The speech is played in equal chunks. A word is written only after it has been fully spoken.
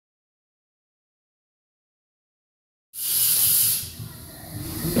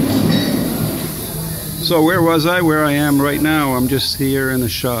So where was I? Where I am right now, I'm just here in the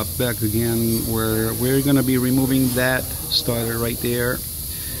shop back again, where we're gonna be removing that starter right there.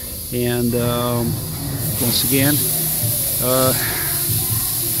 And once again,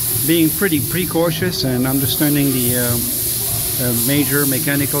 being pretty precautious and understanding the major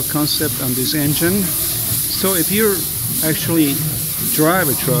mechanical concept on this engine. So if you actually drive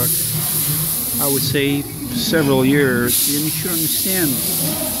a truck, I would say several years, you should understand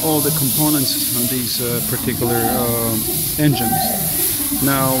all the components on these particular engines.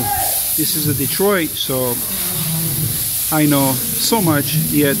 Now, this is a Detroit, so I know so much,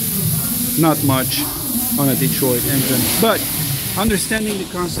 yet not much on a Detroit engine. But understanding the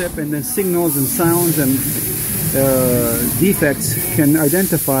concept and the signals and sounds and defects can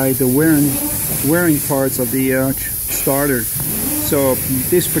identify the wearing parts of the starter. So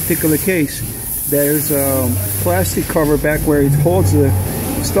this particular case, there's a plastic cover back where it holds the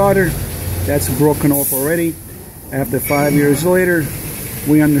starter. That's broken off already. After 5 years later,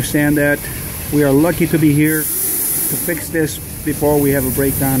 we understand that. We are lucky to be here to fix this before we have a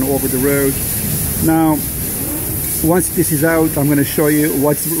breakdown over the road. Now, once this is out, I'm going to show you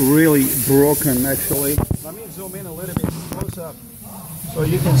what's really broken actually. Let me zoom in a little bit close up so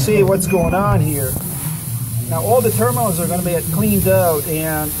you can see what's going on here. Now all the terminals are going to be cleaned out,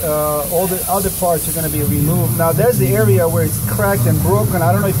 and all the other parts are going to be removed. Now there's the area where it's cracked and broken.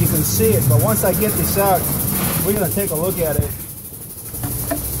 I don't know if you can see it, but once I get this out, we're going to take a look at it.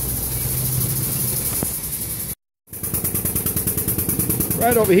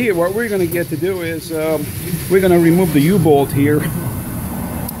 Right over here, what we're going to get to do is we're going to remove the U-bolt here,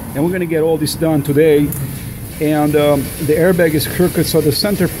 and we're going to get all this done today. And the airbag is crooked, so the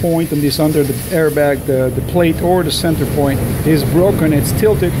center point on this under the airbag, the plate or the center point is broken, it's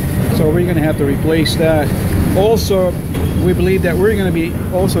tilted, so we're going to have to replace that. Also, we believe that we're going to be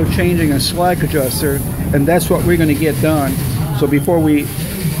also changing a slack adjuster, and that's what we're going to get done. So before we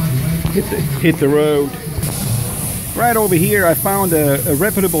hit the road. Right over here, I found a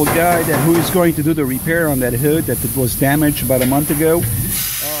reputable guy who is going to do the repair on that hood that was damaged about a month ago.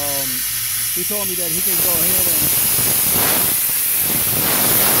 He told me that he can go ahead and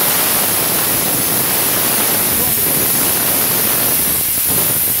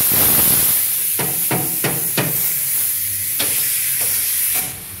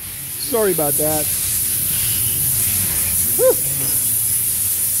sorry about that. Whew.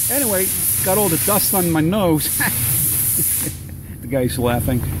 Anyway, got all the dust on my nose. The guy's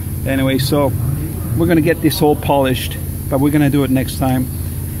laughing. Anyway, so we're gonna get this all polished, but we're gonna do it next time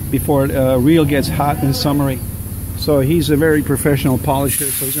before reel gets hot and summery. So he's a very professional polisher,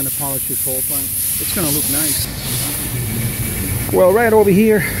 so he's going to polish this whole thing. It's going to look nice. Well, right over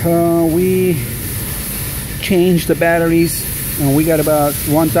here, we changed the batteries, and we got about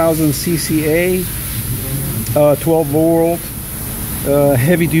 1000 CCA, 12 volt,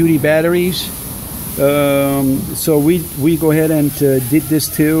 heavy-duty batteries. So we go ahead and did this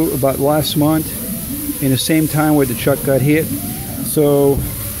too about last month, in the same time where the truck got hit. So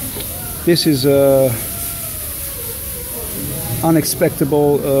this is unexpected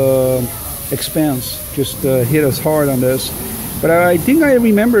expense, just hit us hard on this. But I think I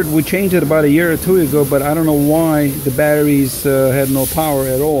remembered we changed it about a year or two ago, but I don't know why the batteries had no power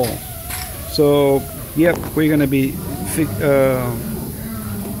at all. So yep, we're gonna be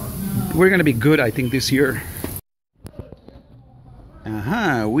good, I think, this year.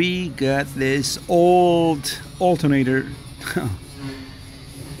 We got this old alternator.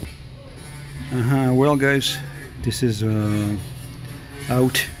 Well guys, this is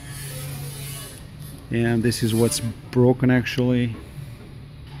out, and this is what's broken actually,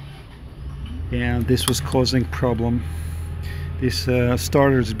 and this was causing problem. This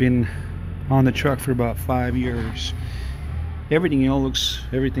starter's been on the truck for about 5 years. Everything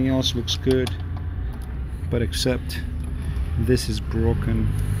else looks good, but except this is broken.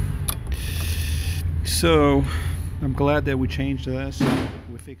 So I'm glad that we changed this.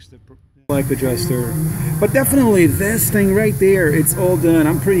 We fixed the slack adjuster, but definitely this thing right there, it's all done.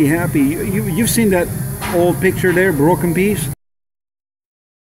 I'm pretty happy. You've seen that old picture there, broken piece?